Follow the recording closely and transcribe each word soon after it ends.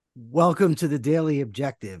Welcome to the Daily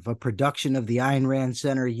Objective, a production of the Ayn Rand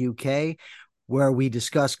Center UK, where we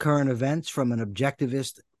discuss current events from an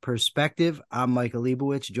objectivist perspective. I'm Michael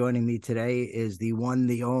Leibowitz. Joining me today is the one,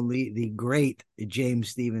 the only, the great James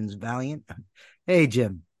Stevens Valiant. Hey,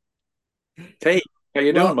 Jim. Hey, how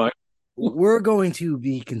you doing, Well, Mike? we're going to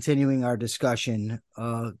be continuing our discussion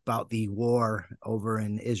about the war over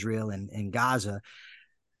in Israel and Gaza.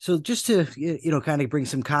 So just to kind of bring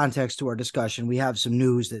some context to our discussion, we have some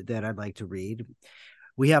news that I'd like to read.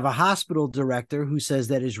 We have a hospital director who says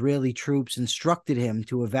that Israeli troops instructed him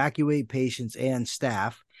to evacuate patients and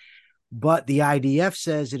staff, but the IDF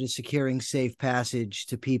says it is securing safe passage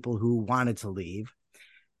to people who wanted to leave.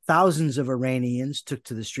 Thousands of Iranians took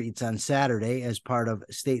to the streets on Saturday as part of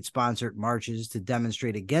state sponsored marches to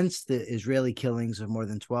demonstrate against the Israeli killings of more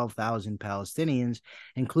than 12,000 Palestinians,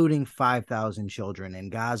 including 5,000 children in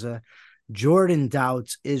Gaza. Jordan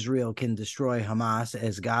doubts Israel can destroy Hamas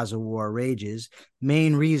as Gaza war rages,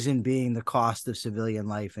 main reason being the cost of civilian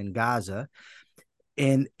life in Gaza.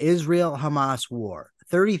 In Israel Hamas war,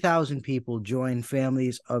 30,000 people joined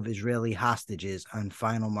families of Israeli hostages on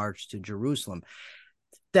final march to Jerusalem.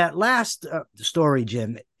 That last story,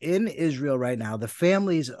 Jim, in Israel right now, the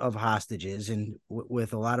families of hostages, and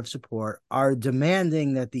with a lot of support, are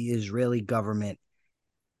demanding that the Israeli government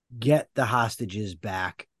get the hostages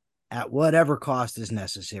back at whatever cost is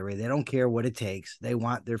necessary. They don't care what it takes. They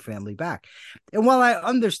want their family back. And while I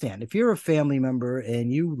understand, if you're a family member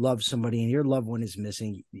and you love somebody and your loved one is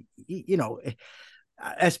missing,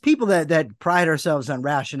 as people that pride ourselves on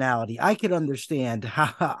rationality, I could understand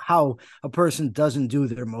how a person doesn't do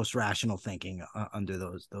their most rational thinking under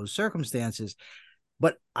those circumstances.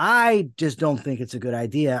 But I just don't think it's a good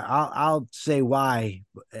idea. I'll say why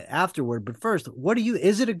afterward. But first, what do you?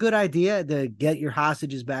 Is it a good idea to get your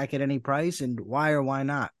hostages back at any price, and why or why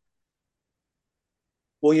not?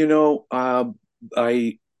 Well,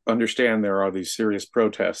 I understand there are these serious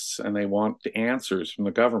protests and they want the answers from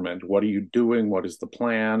the government. What are you doing? What is the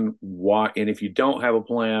plan? Why? And if you don't have a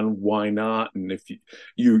plan, why not? And if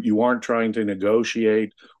you aren't trying to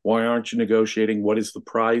negotiate, why aren't you negotiating? What is the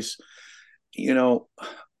price? You know,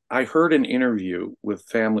 I heard an interview with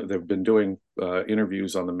family. They've been doing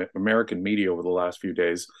interviews on the American media over the last few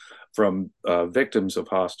days from victims of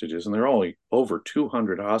hostages, and there are only over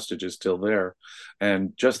 200 hostages still there.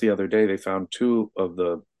 And just the other day, they found two of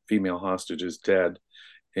the female hostages dead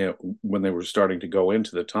when they were starting to go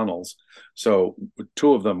into the tunnels. So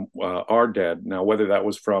two of them are dead now. Whether that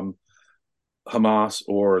was from Hamas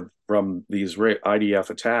or from the Israeli IDF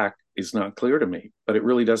attack is not clear to me, but it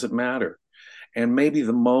really doesn't matter. And maybe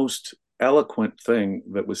the most eloquent thing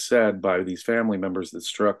that was said by these family members that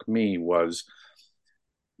struck me was,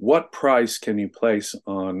 what price can you place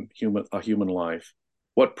on a human life?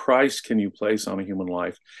 What price can you place on a human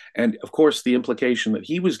life? And of course, the implication that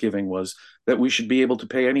he was giving was that we should be able to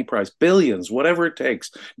pay any price, billions, whatever it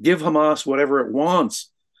takes, give Hamas whatever it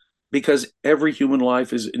wants, because every human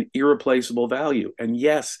life is an irreplaceable value. And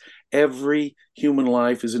yes, every human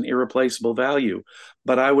life is an irreplaceable value.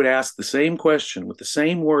 But I would ask the same question with the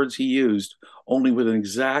same words he used, only with an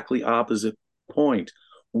exactly opposite point.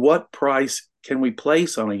 What price can we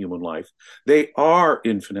place on a human life? They are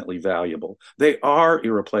infinitely valuable. They are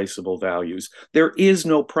irreplaceable values. There is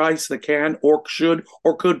no price that can or should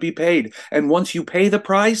or could be paid. And once you pay the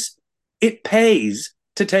price, it pays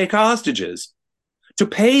to take hostages. To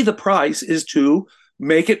pay the price is to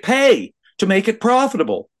make it pay, to make it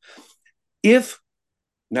profitable. If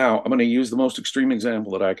Now I'm going to use the most extreme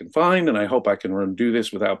example that I can find, and I hope I can do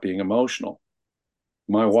this without being emotional.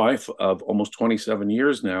 My wife of almost 27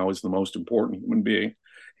 years now is the most important human being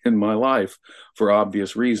in my life for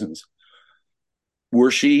obvious reasons.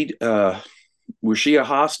 Were she were she a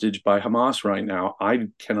hostage by Hamas right now? I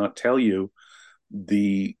cannot tell you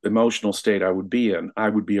the emotional state I would be in. I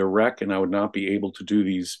would be a wreck and I would not be able to do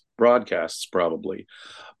these broadcasts probably.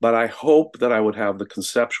 But I hope that I would have the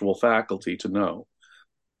conceptual faculty to know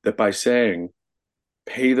that by saying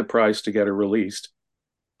pay the price to get her released,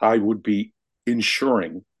 I would be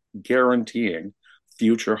ensuring, guaranteeing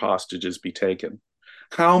future hostages be taken.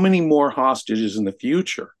 How many more hostages in the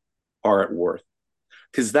future are it worth?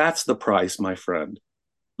 Because that's the price, my friend.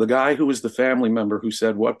 The guy who was the family member who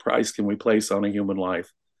said, what price can we place on a human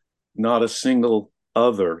life? Not a single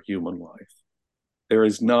other human life.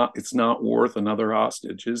 It's not worth another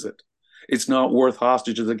hostage, is it? It's not worth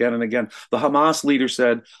hostages again and again. The Hamas leader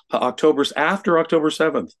said after October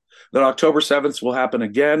 7th, that October 7th will happen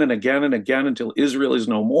again and again and again until Israel is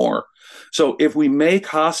no more. So if we make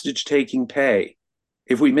hostage taking pay,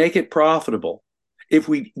 if we make it profitable, If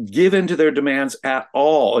we give in to their demands at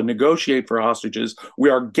all and negotiate for hostages, we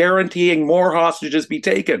are guaranteeing more hostages be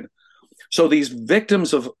taken. So these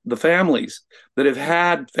victims of the families that have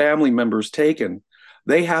had family members taken,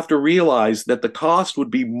 they have to realize that the cost would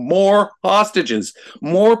be more hostages,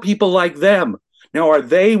 more people like them. Now, are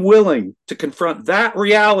they willing to confront that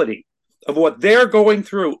reality of what they're going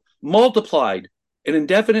through, multiplied an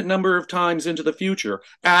indefinite number of times into the future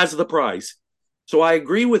as the price? So I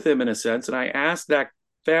agree with him in a sense, and I ask that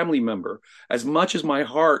family member, as much as my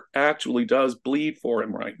heart actually does bleed for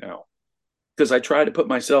him right now, because I try to put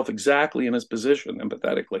myself exactly in his position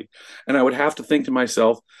empathetically. And I would have to think to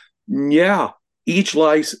myself, yeah, each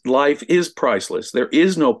life is priceless. There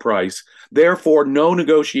is no price. Therefore, no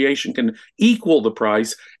negotiation can equal the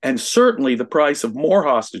price, and certainly the price of more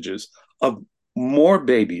hostages, of more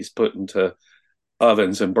babies put into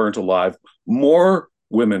ovens and burnt alive, more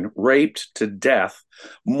women raped to death,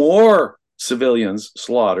 more civilians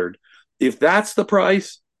slaughtered. If that's the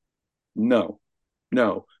price, no,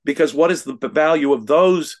 no. Because what is the value of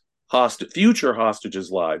those future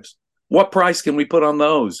hostages' lives? What price can we put on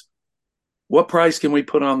those? What price can we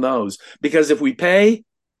put on those? Because if we pay,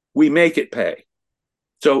 we make it pay.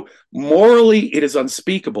 So morally, it is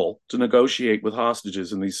unspeakable to negotiate with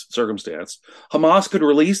hostages in these circumstances. Hamas could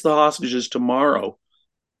release the hostages tomorrow.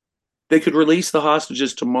 They could release the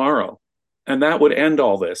hostages tomorrow, and that would end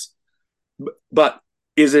all this. But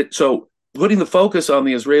is it so? Putting the focus on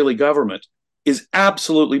the Israeli government is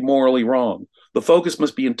absolutely morally wrong. The focus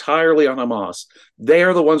must be entirely on Hamas. They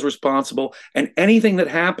are the ones responsible, and anything that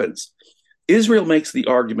happens, Israel makes the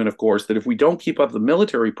argument, of course, that if we don't keep up the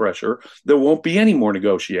military pressure, there won't be any more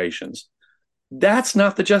negotiations. That's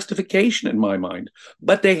not the justification in my mind,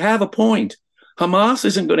 but they have a point. Hamas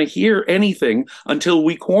isn't going to hear anything until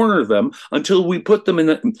we corner them, until we put them in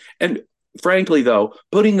the. And frankly, though,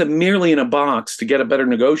 putting them merely in a box to get a better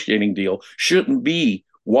negotiating deal shouldn't be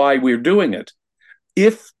why we're doing it.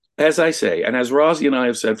 If, as I say, and as Razi and I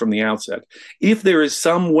have said from the outset, if there is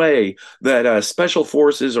some way that special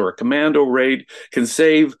forces or a commando raid can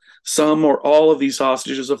save some or all of these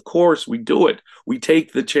hostages, of course we do it. We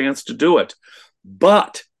take the chance to do it.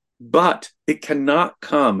 But it cannot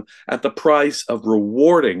come at the price of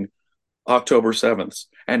rewarding October 7th.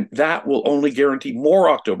 And that will only guarantee more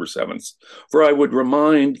October 7th. For I would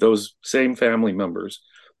remind those same family members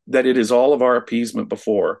that it is all of our appeasement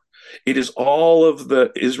before. It is all of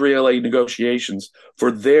the Israeli negotiations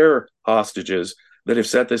for their hostages that have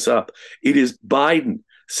set this up. It is Biden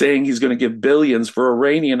saying he's going to give billions for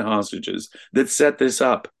Iranian hostages that set this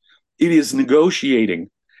up. It is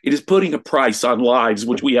negotiating. It is putting a price on lives,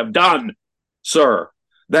 which we have done, sir,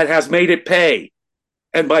 that has made it pay.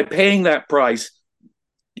 And by paying that price,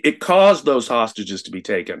 it caused those hostages to be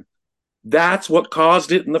taken. That's what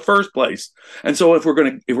caused it in the first place. And so if we're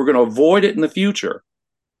going to avoid it in the future,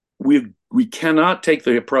 we cannot take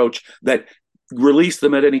the approach that release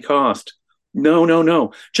them at any cost.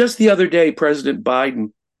 No. Just the other day, President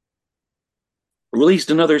Biden released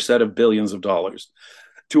another set of billions of dollars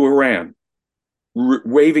to Iran,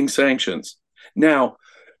 waiving sanctions. Now,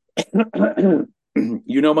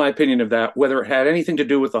 you know my opinion of that, whether it had anything to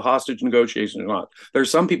do with the hostage negotiations or not.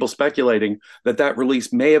 There's some people speculating that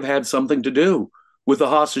release may have had something to do with the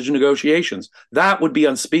hostage negotiations. That would be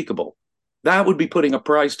unspeakable. That would be putting a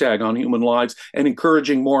price tag on human lives and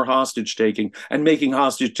encouraging more hostage taking and making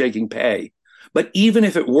hostage taking pay. But even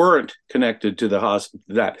if it weren't connected to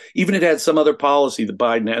that, even if it had some other policy that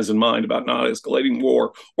Biden has in mind about not escalating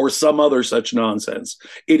war or some other such nonsense,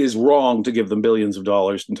 it is wrong to give them billions of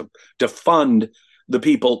dollars and to fund the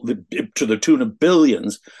people to the tune of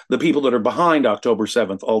billions, the people that are behind October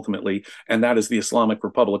 7th ultimately, and that is the Islamic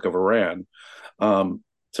Republic of Iran.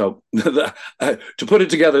 So to put it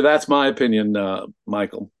together, that's my opinion,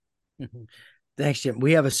 Michael. Thanks, Jim.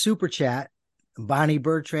 We have a super chat. Bonnie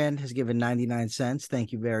Bertrand has given 99 cents.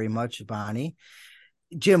 Thank you very much, Bonnie.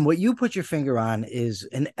 Jim, what you put your finger on is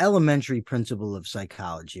an elementary principle of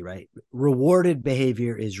psychology, right? Rewarded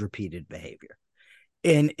behavior is repeated behavior.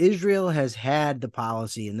 And Israel has had the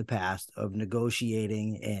policy in the past of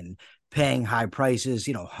negotiating and paying high prices,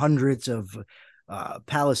 hundreds of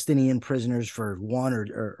Palestinian prisoners for one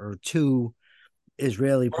or two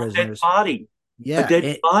Israeli prisoners. A dead body. Yeah. A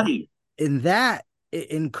dead body. And that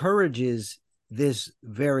encourages this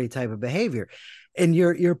very type of behavior. And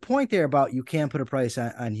your point there about you can't put a price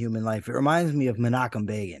on human life, it reminds me of Menachem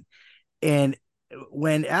Begin. And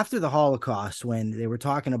when after the Holocaust, when they were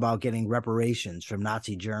talking about getting reparations from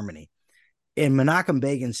Nazi Germany, and Menachem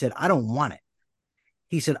Begin said, I don't want it.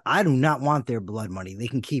 He said, I do not want their blood money. They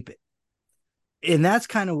can keep it. And that's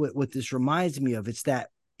kind of what this reminds me of. It's that,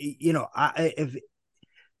 if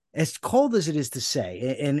as cold as it is to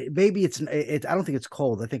say, and maybe I don't think it's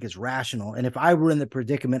cold. I think it's rational. And if I were in the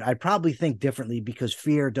predicament, I'd probably think differently because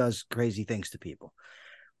fear does crazy things to people.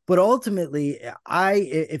 But ultimately,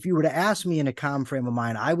 if you were to ask me in a calm frame of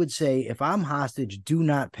mind, I would say if I'm hostage, do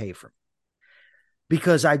not pay for me,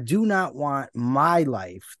 because I do not want my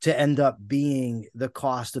life to end up being the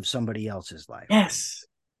cost of somebody else's life. Yes.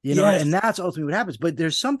 And Yes. that's ultimately what happens. But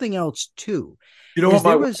there's something else too. You know Is what my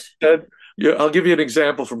there wife was said? Yeah, I'll give you an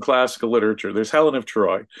example from classical literature. There's Helen of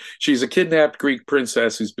Troy. She's a kidnapped Greek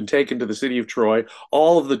princess who's been taken to the city of Troy.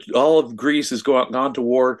 All of Greece has gone to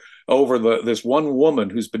war over this one woman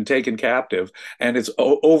who's been taken captive, and it's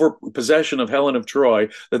over possession of Helen of Troy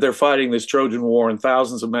that they're fighting this Trojan War, and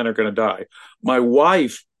thousands of men are going to die. My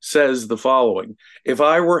wife says the following: If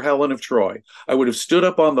I were Helen of Troy, I would have stood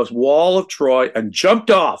up on the wall of Troy and jumped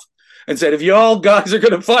off and said, if y'all guys are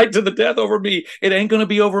going to fight to the death over me, it ain't going to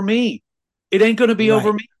be over me. It ain't going to be over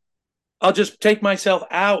right. me. I'll just take myself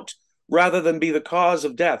out rather than be the cause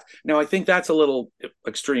of death. Now, I think that's a little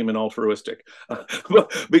extreme and altruistic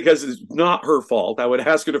because it's not her fault. I would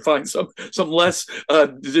ask her to find some less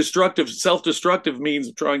destructive, self-destructive means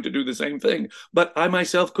of trying to do the same thing. But I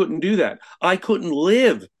myself couldn't do that. I couldn't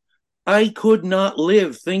live. I could not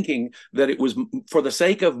live thinking that it was for the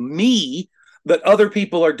sake of me that other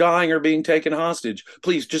people are dying or being taken hostage.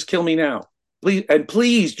 Please just kill me now. Please, and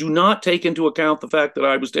please do not take into account the fact that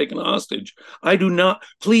I was taken hostage. I do not,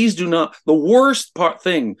 please do not. The worst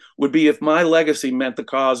thing would be if my legacy meant the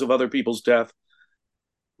cause of other people's death.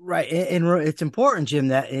 Right. And it's important, Jim,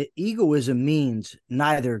 that egoism means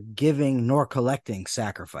neither giving nor collecting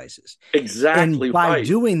sacrifices. And Exactly by right.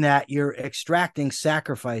 doing that, you're extracting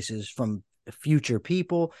sacrifices from future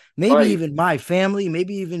people, maybe Right. even my family,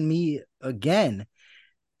 maybe even me again.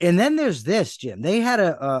 And then there's this, Jim. They had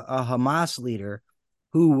a Hamas leader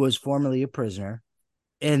who was formerly a prisoner,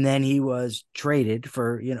 and then he was traded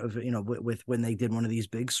for, with when they did one of these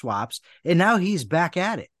big swaps, and now he's back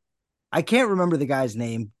at it. I can't remember the guy's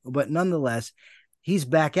name, but nonetheless, he's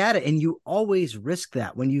back at it. And you always risk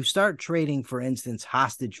that when you start trading, for instance,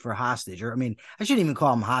 hostage for hostage, or I mean, I shouldn't even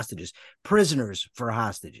call them hostages, prisoners for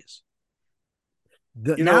hostages.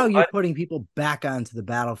 You Now know, you're putting people back onto the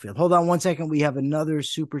battlefield. Hold on one second. We have another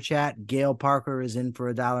super chat. Gail Parker is in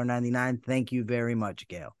for $1.99. Thank you very much,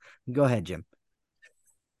 Gail. Go ahead, Jim.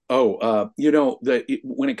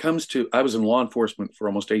 when it comes to, I was in law enforcement for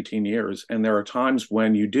almost 18 years, and there are times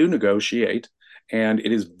when you do negotiate, and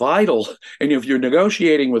it is vital. And if you're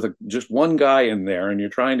negotiating with just one guy in there, and you're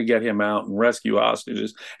trying to get him out and rescue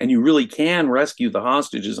hostages, and you really can rescue the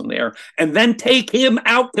hostages in there, and then take him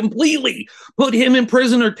out completely, put him in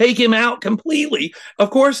prison or take him out completely, of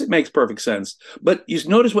course it makes perfect sense. But you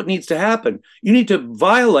notice what needs to happen. You need to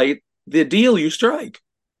violate the deal you strike.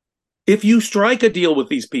 If you strike a deal with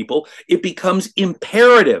these people, it becomes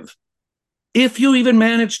imperative, if you even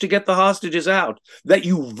manage to get the hostages out, that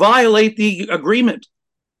you violate the agreement.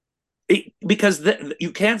 Because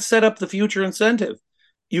you can't set up the future incentive.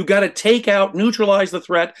 You got to take out, neutralize the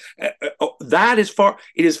threat. It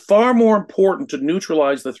is far more important to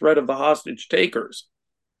neutralize the threat of the hostage takers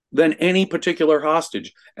than any particular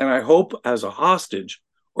hostage. And I hope, as a hostage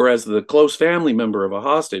or as the close family member of a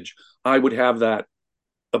hostage, I would have that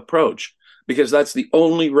approach, because that's the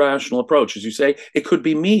only rational approach. As you say, it could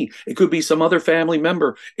be me, it could be some other family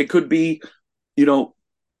member, it could be, you know,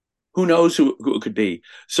 who knows who it could be.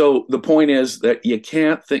 So the point is that you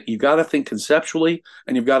can't think, you got to think conceptually,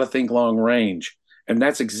 and you've got to think long range. And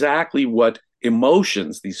that's exactly what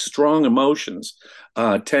emotions, these strong emotions,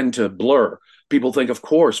 tend to blur. People think, of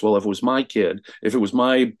course, well, if it was my kid, if it was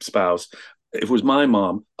my spouse, if it was my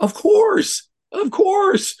mom, of course,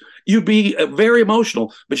 you'd be very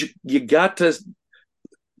emotional. But you got to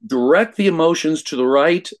direct the emotions to the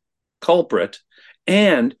right culprit,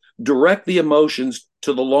 and direct the emotions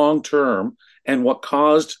to the long term and what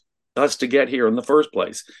caused us to get here in the first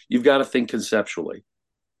place. You've got to think conceptually.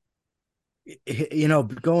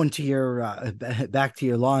 Going to your back to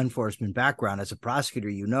your law enforcement background as a prosecutor,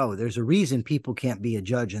 there's a reason people can't be a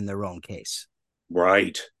judge in their own case.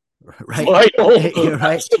 Right. Right. Vital. Right.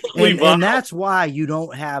 Absolutely vital. And that's why you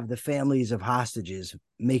don't have the families of hostages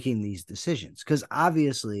making these decisions, because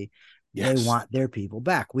obviously they Yes. want their people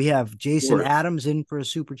back. We have Jason Sure. Adams in for a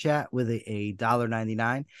super chat with a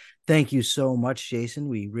 $1.99. Thank you so much, Jason.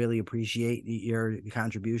 We really appreciate your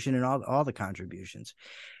contribution and all the contributions.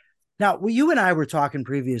 Now, you and I were talking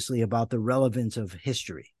previously about the relevance of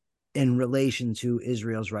history. in relation to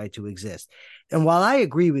Israel's right to exist. And while I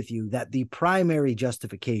agree with you that the primary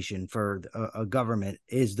justification for a government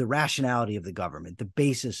is the rationality of the government, the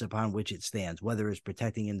basis upon which it stands, whether it's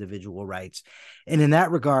protecting individual rights. And in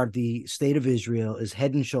that regard, the state of Israel is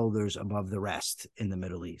head and shoulders above the rest in the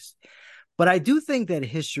Middle East. But I do think that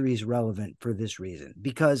history is relevant for this reason,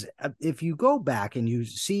 because if you go back and you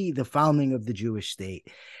see the founding of the Jewish state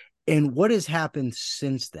and what has happened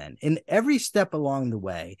since then, in every step along the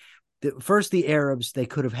way, first, the Arabs, they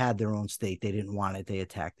could have had their own state. They didn't want it. They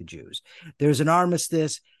attacked the Jews. There's an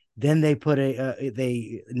armistice. Then they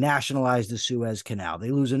they nationalized the Suez Canal. They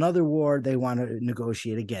lose another war. They want to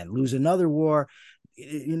negotiate again. Lose another war.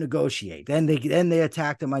 You negotiate. Then they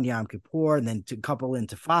attack them on Yom Kippur, and then a couple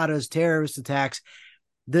intifadas, terrorist attacks.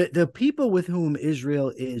 The people with whom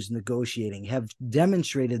Israel is negotiating have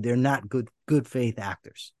demonstrated they're not good faith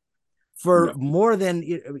actors for more than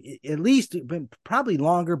at least, probably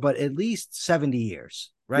longer, but at least 70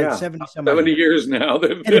 years, right? Yeah, 70 years now.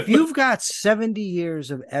 And if you've got 70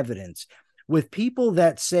 years of evidence with people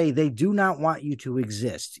that say they do not want you to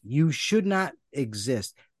exist, you should not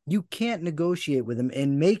exist, you can't negotiate with them.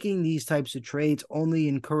 And making these types of trades only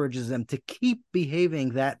encourages them to keep behaving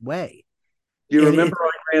that way. Do you remember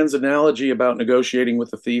Iran's analogy about negotiating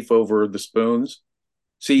with the thief over the spoons?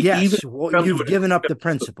 See, yes, you've given up the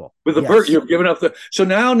principle. With the yes. You've given up the. So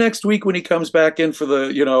now next week when he comes back in for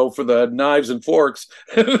the knives and forks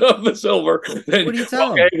of the silver, then what do you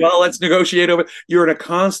tell him? Well, let's negotiate over. You're in a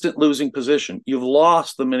constant losing position. You've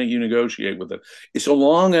lost the minute you negotiate with it. So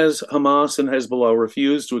long as Hamas and Hezbollah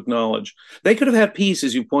refuse to acknowledge, they could have had peace,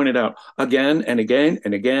 as you pointed out, again and again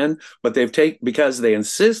and again, but because they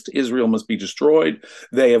insist Israel must be destroyed.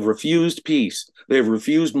 They have refused peace. They've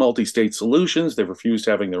refused multi-state solutions. They've refused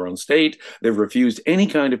having their own state. They've refused any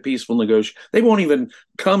kind of peaceful negotiation. They won't even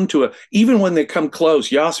come to even when they come close.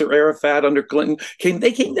 Yasser Arafat under Clinton came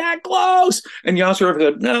that close. And Yasser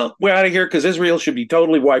Arafat said, no, we're out of here because Israel should be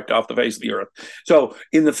totally wiped off the face of the earth. So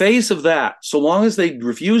in the face of that, so long as they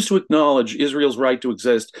refuse to acknowledge Israel's right to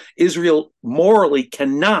exist, Israel morally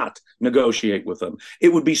cannot negotiate with them.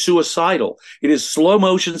 It would be suicidal. It is slow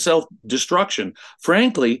motion self-destruction.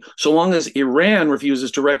 Frankly, so long as Iran refuses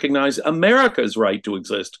to recognize America's right to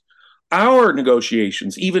exist, our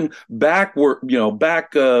negotiations, even back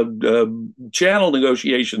channel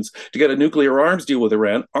negotiations to get a nuclear arms deal with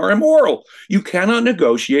Iran, are immoral. You cannot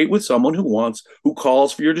negotiate with someone who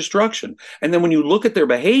calls for your destruction. And then when you look at their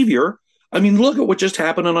behavior, I mean, look at what just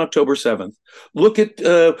happened on October 7th. Look at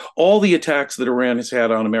all the attacks that Iran has had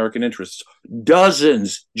on American interests.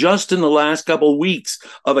 Dozens, just in the last couple of weeks,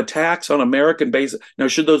 of attacks on American bases. Now,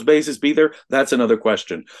 should those bases be there? That's another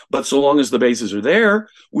question. But so long as the bases are there,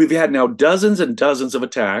 we've had now dozens and dozens of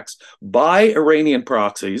attacks by Iranian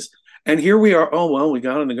proxies. And here we are. Oh, well, we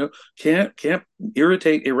got to can't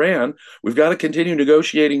irritate Iran. We've got to continue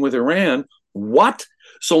negotiating with Iran. What?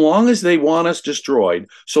 So long as they want us destroyed,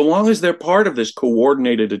 so long as they're part of this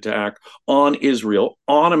coordinated attack on Israel,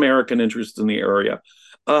 on American interests in the area,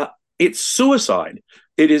 it's suicide.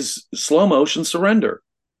 It is slow motion surrender.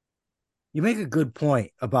 You make a good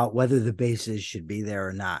point about whether the bases should be there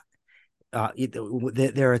or not.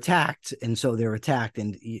 They're attacked, and so they're attacked,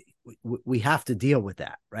 and we have to deal with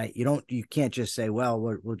that, right? You can't just say, well,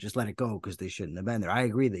 we'll just let it go because they shouldn't have been there. I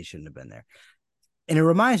agree they shouldn't have been there. And it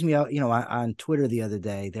reminds me of, on Twitter the other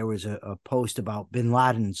day, there was a post about bin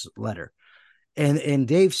Laden's letter. And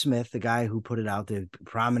Dave Smith, the guy who put it out, the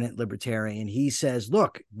prominent libertarian, he says,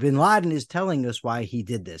 look, bin Laden is telling us why he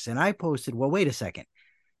did this. And I posted, well, wait a second.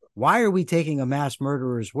 Why are we taking a mass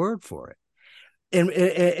murderer's word for it?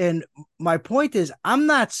 And my point is, I'm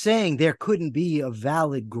not saying there couldn't be a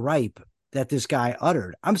valid gripe that this guy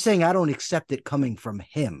uttered. I'm saying I don't accept it coming from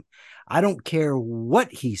him. I don't care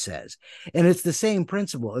what he says. And it's the same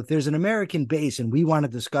principle. If there's an American base and we want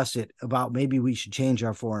to discuss it about maybe we should change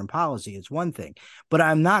our foreign policy, it's one thing. But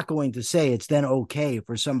I'm not going to say it's then okay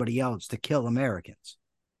for somebody else to kill Americans.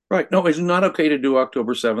 Right. No, it's not okay to do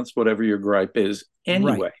October 7th, whatever your gripe is,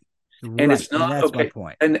 anyway. Right. And it's not that's okay. My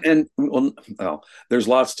point. And well, there's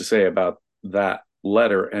lots to say about that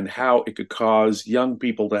letter and how it could cause young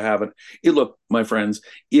people to have look, my friends,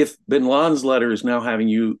 if bin Laden's letter is now having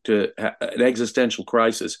you to an existential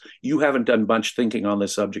crisis, you haven't done much thinking on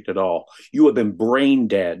this subject at all. You have been brain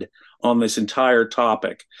dead on this entire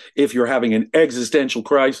topic if you're having an existential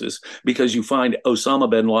crisis because you find Osama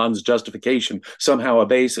bin Laden's justification somehow a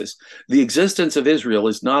basis. The existence of Israel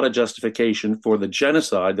is not a justification for the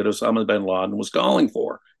genocide that Osama bin Laden was calling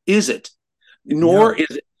for, is it? Nor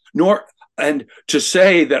And to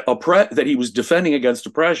say that that he was defending against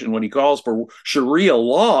oppression when he calls for Sharia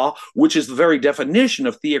law, which is the very definition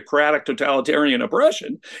of theocratic totalitarian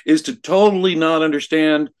oppression, is to totally not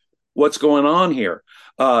understand what's going on here.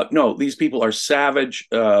 No, these people are savage,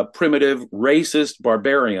 primitive, racist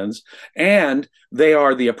barbarians, and they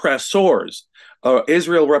are the oppressors.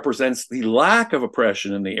 Israel represents the lack of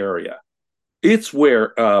oppression in the area. It's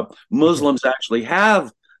where Muslims actually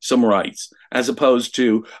have some rights, as opposed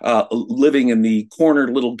to living in the cornered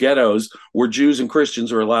little ghettos where Jews and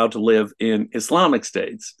Christians are allowed to live in Islamic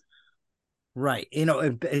states. Right.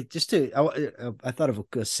 I thought of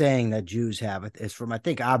a saying that Jews have. It's from, I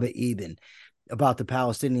think, Abba Eban about the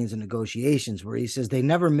Palestinians and negotiations, where he says they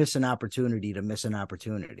never miss an opportunity to miss an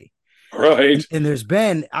opportunity. Right. And there's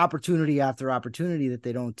been opportunity after opportunity that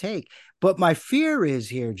they don't take. But my fear is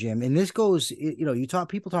here, Jim, and this goes,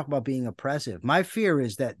 people talk about being oppressive. My fear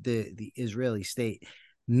is that the Israeli state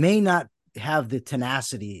may not have the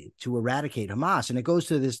tenacity to eradicate Hamas. And it goes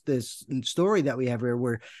to this story that we have here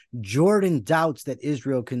where Jordan doubts that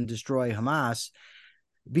Israel can destroy Hamas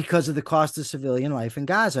because of the cost of civilian life in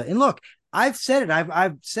Gaza. And look, I've said it.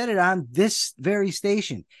 I've said it on this very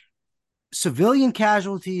station. Civilian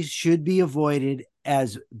casualties should be avoided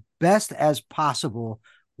as best as possible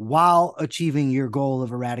while achieving your goal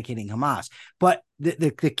of eradicating Hamas. But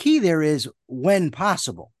the key there is when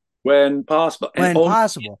possible. When possible. When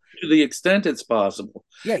possible. To the extent it's possible.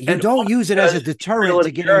 Yeah, you don't use it as a deterrent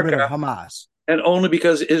to getting rid of Hamas. And only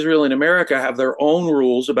because Israel and America have their own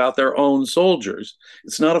rules about their own soldiers.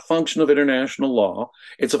 It's not a function of international law.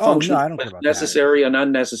 It's a function of necessary and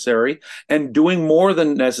unnecessary. And doing more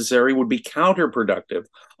than necessary would be counterproductive.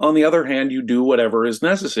 On the other hand, you do whatever is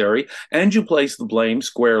necessary, and you place the blame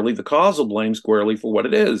squarely, the causal blame squarely for what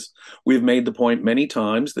it is. We've made the point many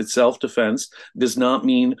times that self-defense does not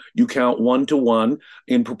mean you count 1-to-1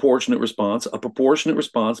 in proportionate response. A proportionate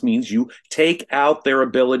response means you take out their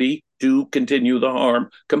ability to continue the harm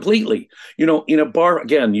completely. In a bar,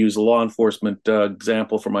 again, use a law enforcement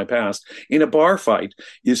example from my past. In a bar fight,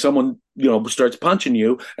 someone starts punching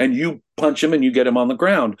you, and you punch him and you get him on the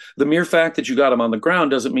ground. The mere fact that you got him on the ground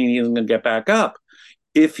doesn't mean he's going to get back up.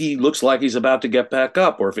 If he looks like he's about to get back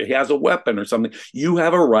up, or if he has a weapon or something, you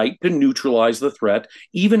have a right to neutralize the threat,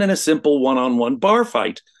 even in a simple one-on-one bar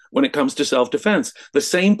fight. When it comes to self-defense, the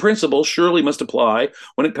same principle surely must apply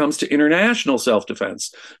when it comes to international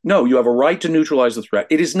self-defense. No, you have a right to neutralize the threat.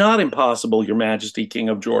 It is not impossible, Your Majesty, King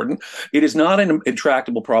of Jordan. It is not an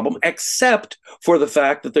intractable problem, except for the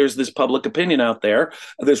fact that there's this public opinion out there,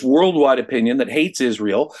 this worldwide opinion that hates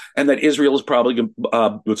Israel, and that Israel is probably,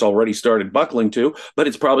 it's already started buckling to, but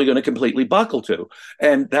it's probably going to completely buckle to.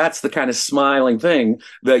 And that's the kind of smiling thing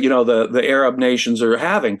that, the Arab nations are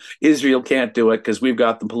having. Israel can't do it because we've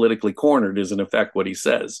got the politically cornered, is in effect what he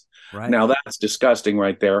says. Right. Now that's disgusting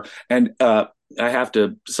right there. And I have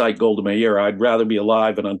to cite Golda Meir. I'd rather be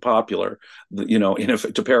alive and unpopular,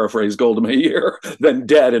 to paraphrase Golda Meir, than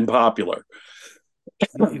dead and popular.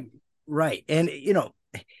 Right. And,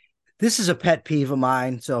 this is a pet peeve of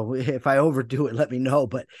mine. So if I overdo it, let me know.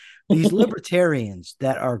 But these libertarians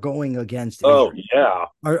that are going against Israel,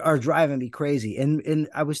 are driving me crazy. And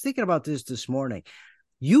I was thinking about this morning.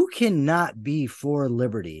 You cannot be for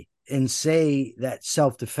liberty and say that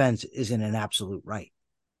self-defense isn't an absolute right,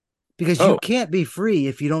 because you can't be free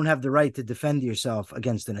if you don't have the right to defend yourself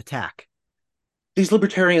against an attack. These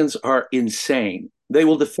libertarians are insane. They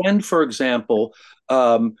will defend, for example,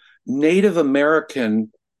 Native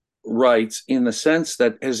American rights in the sense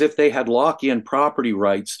that as if they had Lockean property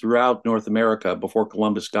rights throughout North America before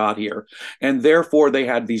Columbus got here, and therefore they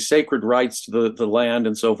had these sacred rights to the land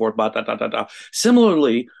and so forth.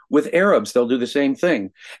 Similarly, with Arabs, they'll do the same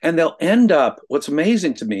thing. And they'll end up, what's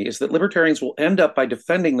amazing to me is that libertarians will end up by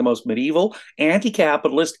defending the most medieval,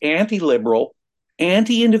 anti-capitalist, anti-liberal,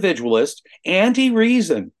 anti-individualist,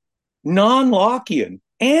 anti-reason, non-Lockean,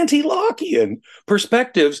 anti-Lockean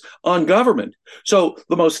perspectives on government. So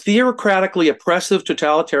the most theocratically oppressive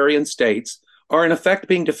totalitarian states are in effect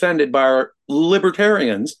being defended by our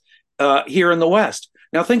libertarians here in the West.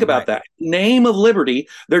 Now think about that. Name of liberty,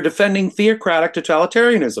 they're defending theocratic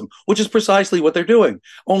totalitarianism, which is precisely what they're doing.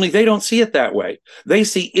 Only they don't see it that way. They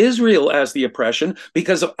see Israel as the oppression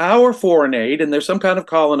because of our foreign aid, and they're some kind of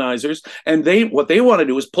colonizers, and what they want to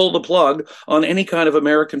do is pull the plug on any kind of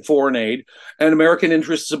American foreign aid and American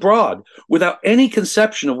interests abroad without any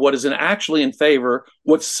conception of what is actually in favor,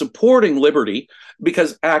 what's supporting liberty,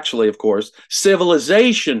 because actually, of course,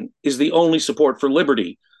 civilization is the only support for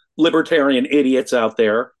liberty. Libertarian idiots out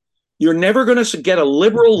there, You're never going to get a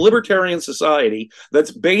liberal libertarian society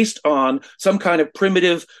that's based on some kind of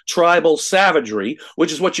primitive tribal savagery,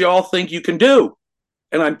 which is what you all think you can do.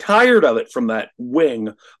 And I'm tired of it from that wing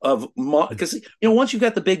of, because once you've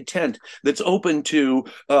got the big tent that's open to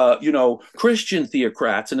Christian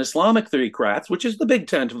theocrats and Islamic theocrats, which is the big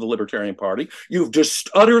tent of the Libertarian Party, you've just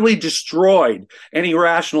utterly destroyed any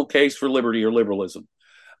rational case for liberty or liberalism.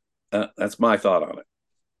 That's my thought on it.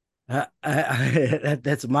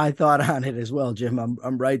 That's my thought on it as well, Jim.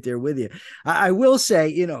 I'm right there with you. I will say,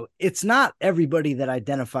 it's not everybody that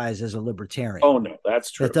identifies as a libertarian. Oh no,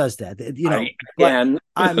 that's true. That does that. Again.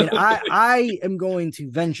 I mean, I am going to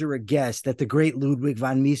venture a guess that the great Ludwig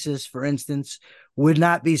von Mises, for instance, would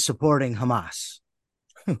not be supporting Hamas.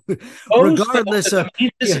 Regardless of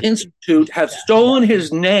the Mises Institute have stolen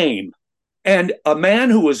his name. And a man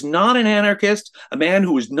who was not an anarchist, a man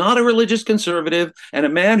who was not a religious conservative, and a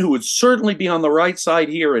man who would certainly be on the right side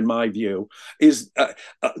here, in my view, is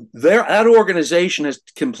that organization has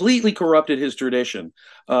completely corrupted his tradition.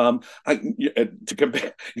 To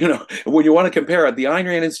compare, when you want to compare it, the Ayn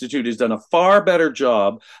Rand Institute has done a far better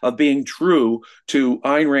job of being true to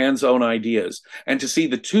Ayn Rand's own ideas. And to see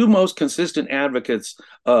the two most consistent advocates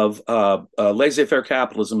of laissez-faire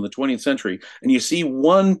capitalism in the 20th century, and you see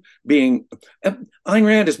one being Ayn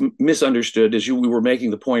Rand is misunderstood, as we were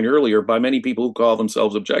making the point earlier, by many people who call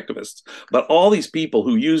themselves objectivists. But all these people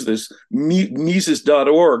who use this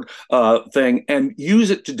Mises.org thing and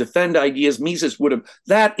use it to defend ideas Mises would have,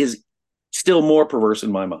 that is still more perverse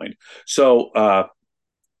in my mind. So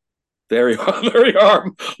there you are,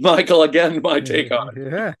 Michael. Again, my take on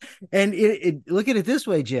it. Yeah, and look at it this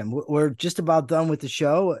way, Jim. We're just about done with the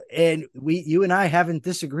show, and you and I haven't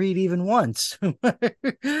disagreed even once.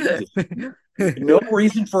 No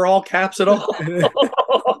reason for all caps at all.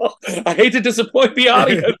 I hate to disappoint the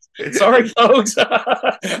audience. Sorry, folks.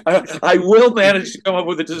 I will manage to come up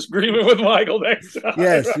with a disagreement with Michael next time.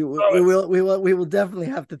 Yes, we will definitely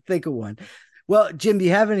have to think of one. Well, Jim, do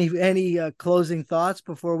you have any closing thoughts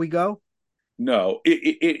before we go? No,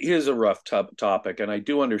 it is a rough topic, and I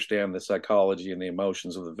do understand the psychology and the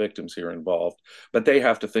emotions of the victims here involved, but they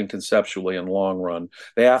have to think conceptually and long run.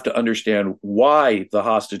 They have to understand why the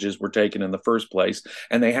hostages were taken in the first place,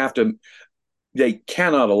 and they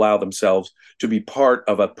cannot allow themselves to be part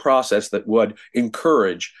of a process that would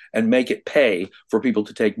encourage and make it pay for people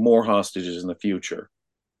to take more hostages in the future.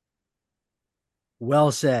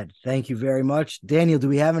 Well said. Thank you very much. Daniel, do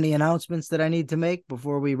we have any announcements that I need to make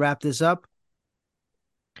before we wrap this up?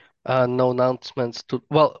 No announcements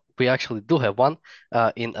well, we actually do have one.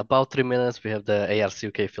 In about 3 minutes, we have the ARC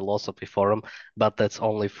UK Philosophy Forum, but that's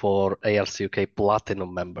only for ARC UK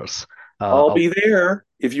Platinum members. I'll be there.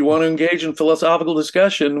 If you want to engage in philosophical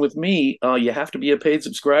discussion with me, you have to be a paid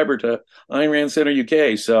subscriber to Ayn Rand Center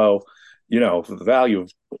UK. So, for the value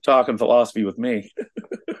of talking philosophy with me.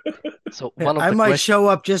 So I might show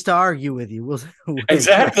up just to argue with you.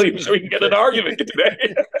 Exactly, so we can get an argument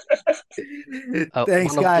today.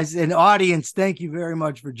 Thanks, guys. And audience, thank you very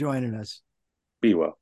much for joining us. Be well.